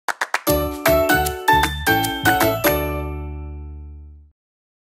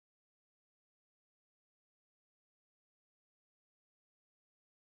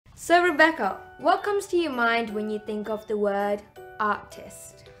So Rebecca, what comes to your mind when you think of the word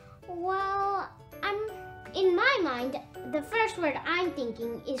artist? Well, in my mind, the first word I'm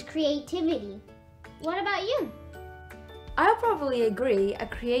thinking is creativity. What about you? I'll probably agree, a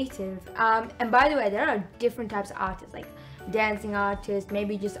creative. And by the way, there are different types of artists, like dancing artists,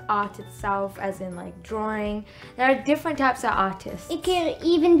 maybe just art itself, as in like drawing. There are different types of artists. It can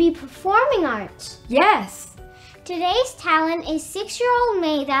even be performing arts. Yes. Today's talent is 6-year-old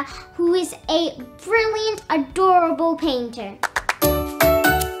Medha, who is a brilliant, adorable painter.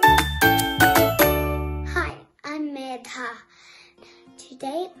 Hi, I'm Medha.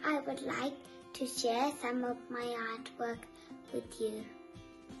 Today I would like to share some of my artwork with you.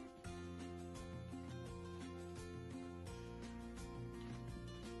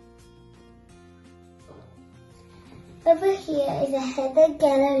 Over here is a Heather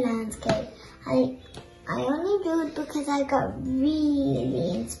Geller landscape. I only do it because I got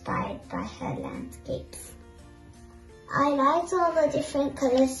really inspired by her landscapes. I liked all the different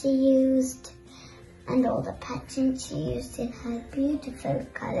colors she used and all the patterns she used in her beautiful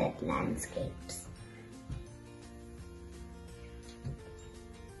colored landscapes.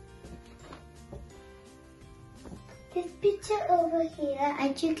 This picture over here,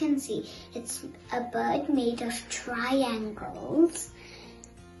 as you can see, it's a bird made of triangles.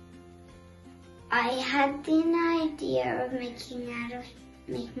 I had the idea of making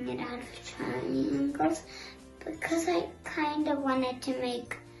it out of triangles because I kind of wanted to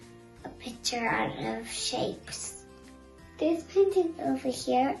make a picture out of shapes. This painting over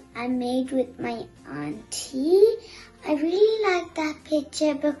here I made with my auntie. I really like that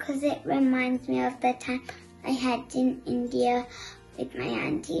picture because it reminds me of the time I had in India with my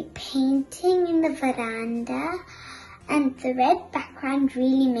auntie painting in the veranda. And the red background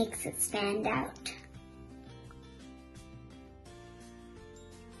really makes it stand out.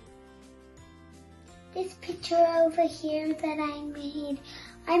 This picture over here that I made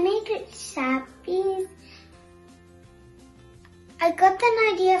with Sharpies. I got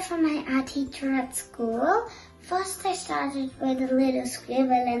an idea from my art teacher at school. First I started with a little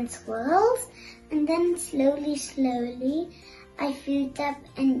scribble and swirls, and then slowly I filled up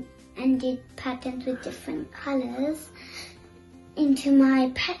and did patterns with different colors into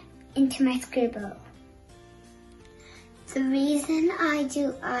my scribble. The reason I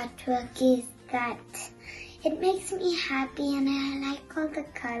do artwork is that it makes me happy and I like all the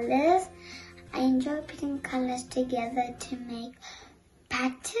colors. I enjoy putting colors together to make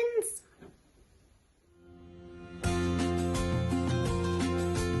patterns.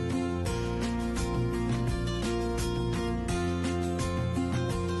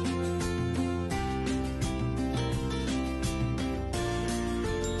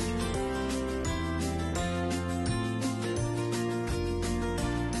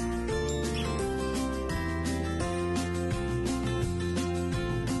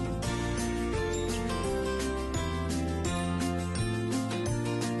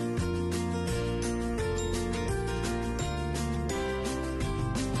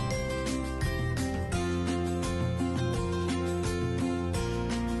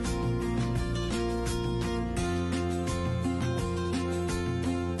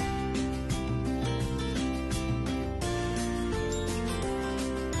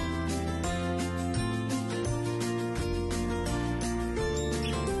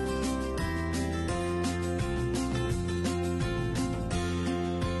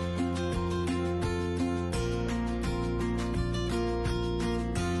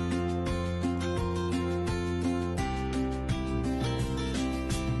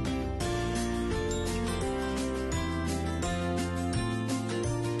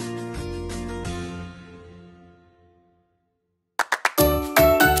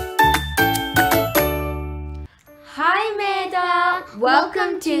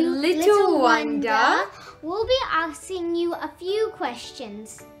 Welcome to Little Wonder. We'll be asking you a few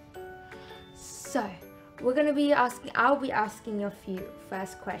questions. So, I'll be asking you a few.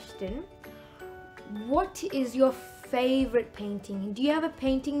 First question. What is your favorite painting? Do you have a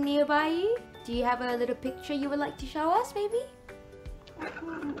painting nearby you? Do you have a little picture you would like to show us, maybe?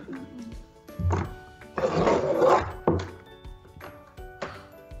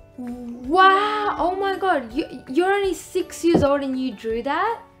 Wow! Oh my god, you're only 6 years old and you drew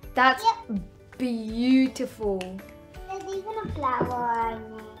that? That's beautiful. There's even a flower I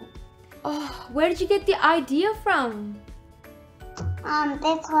made. Oh, where did you get the idea from?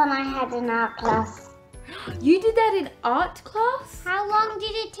 This one I had in art class. You did that in art class? How long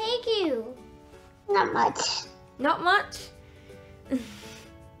did it take you? Not much. Not much?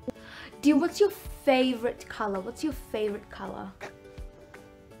 What's your favorite color? What's your favorite color?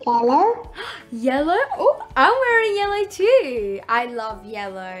 Yellow. Yellow? Oh, I'm wearing yellow too. I love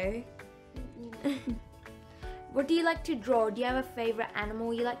yellow. What do you like to draw? Do you have a favorite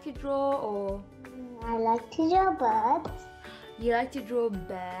animal you like to draw, or I like to draw birds. you like to draw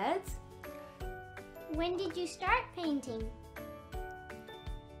birds? When did you start painting?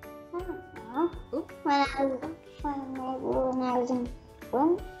 I don't know. Oop. When I was in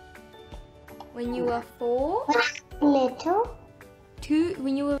When you were 4? little. 2?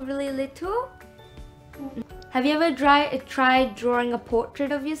 When you were really little? Have you ever tried drawing a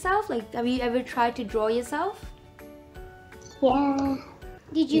portrait of yourself? Like, have you ever tried to draw yourself? Yeah.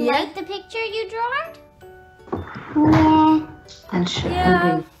 Did you Yeah. like the picture you drawed? Yeah. And sure,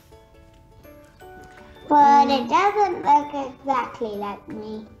 Yeah. agree. But it doesn't look exactly like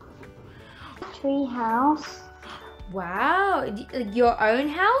me. Tree house. Wow, your own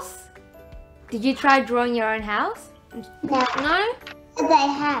house? Did you try drawing your own house? No. No? As I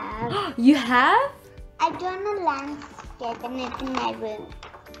have. You have? I've drawn a landscape and it's in my room.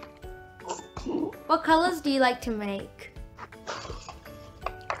 What colors do you like to make?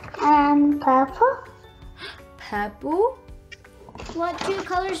 Purple. Purple? What two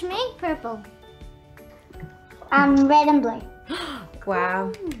colors make purple? Red and blue.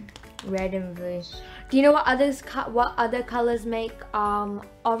 Wow, red and blue. Do you know what other colors make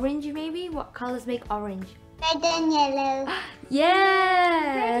orange? Maybe what colors make orange? Red and yellow.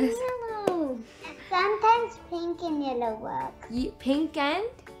 Yes. Yellow. Sometimes pink and yellow work. Pink and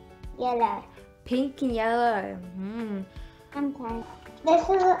Yellow. pink and yellow. Hmm. Sometimes. This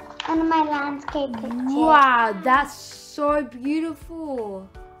is one of my landscape pictures. Wow, that's so beautiful.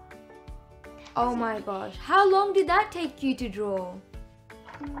 Oh my gosh, how long did that take you to draw?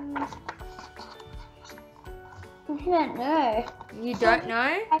 I don't know. You don't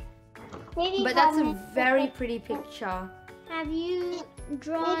know? Maybe But that's a 5 minutes. very pretty picture. Have you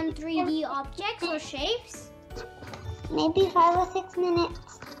drawn 3D objects or shapes? Maybe 5 or 6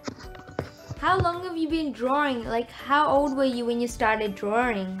 minutes. How long have you been drawing? Like, how old were you when you started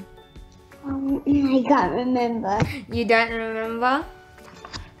drawing? I can't remember. You don't remember?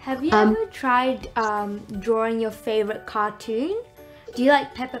 Have you ever tried drawing your favorite cartoon? Do you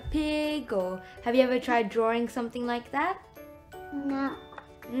like Peppa Pig, or have you ever tried drawing something like that? No.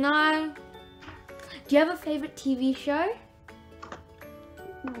 No? Do you have a favorite TV show?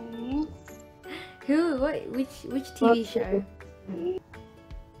 Who? What? Which TV show?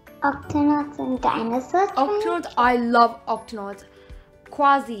 Octonauts and dinosaurs. Octonauts. I love Octonauts.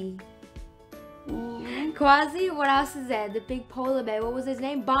 Quasi. Yeah. Quasi. What else is there? The big polar bear. What was his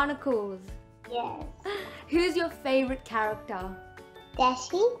name? Barnacles. Yes. Who's your favorite character?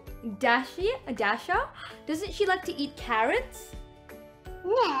 Dashi? Dasha? Doesn't she like to eat carrots?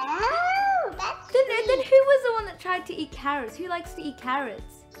 No. That's Then who was the one that tried to eat carrots? Who likes to eat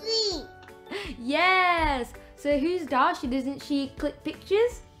carrots? sweet. Yes. So who's Dasha? Doesn't she click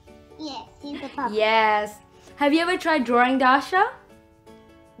pictures? Yes, he's a puppy. Yes. Have you ever tried drawing Dasha?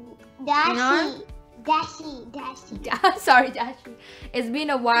 Dashi. No? Dashi. Sorry, Dashi. It's been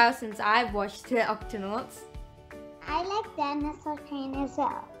a while since I've watched the Octonauts. I like Dinosaur Train as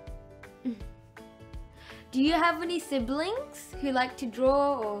well. Do you have any siblings who like to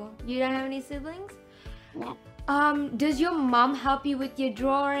draw, or you don't have any siblings? No. Does your mom help you with your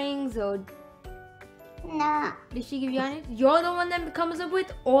drawings, or No. does she give you any? You're the one that comes up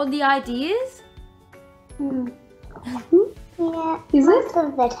with all the ideas? Yeah. Is most it?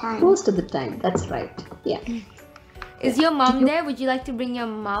 of the time. Most of the time, that's right. Yeah. Is your mom there? Would you like to bring your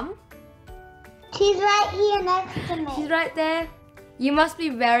mom? She's right here next to me. She's right there. You must be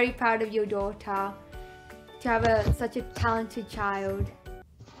very proud of your daughter to have such a talented child.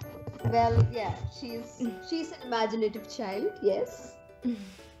 Well, yeah, she's an imaginative child. Yes.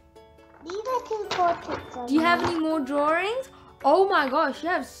 These are 2 portraits of Do you me. have any more drawings? Oh my gosh, you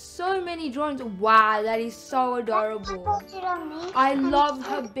have so many drawings. Wow, that is so adorable. Portrait of me. I And love it's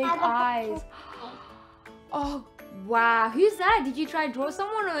her just big other eyes. Oh, wow. Who's that? Did you try to draw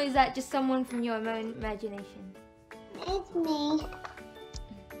someone, or is that just someone from your own imagination? It's me.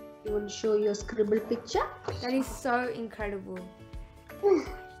 You want to show your scribble picture? That is so incredible.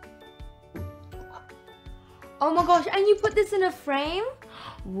 Oh my gosh, and you put this in a frame?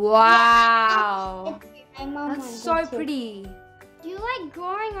 Wow. My mom That's wanted so to. pretty. Do you like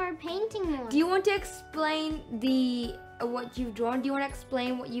drawing or painting more? Do you want to explain what you've drawn? Do you want to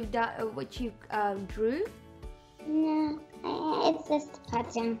explain what you've done, what you drew? No, it's just a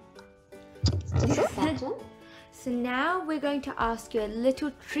pattern. So now we're going to ask you a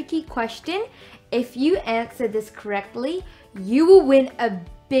little tricky question. If you answer this correctly, you will win a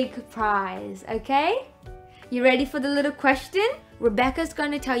big prize, okay? You ready for the little question? Rebecca's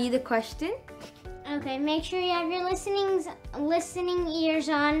going to tell you the question. Okay, make sure you have your listening ears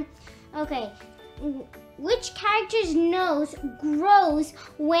on. Okay, which character's nose grows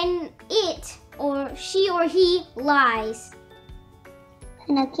when it or she or he lies?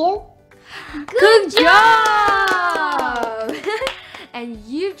 Pinocchio? Good job! And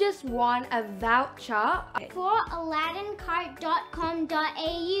you've just won a voucher For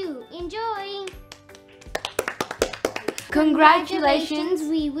aladincart.com.au. Enjoy! Congratulations!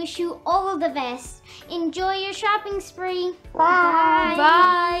 We wish you all the best. Enjoy your shopping spree. Bye.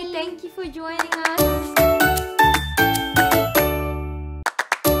 Bye! Thank you for joining us.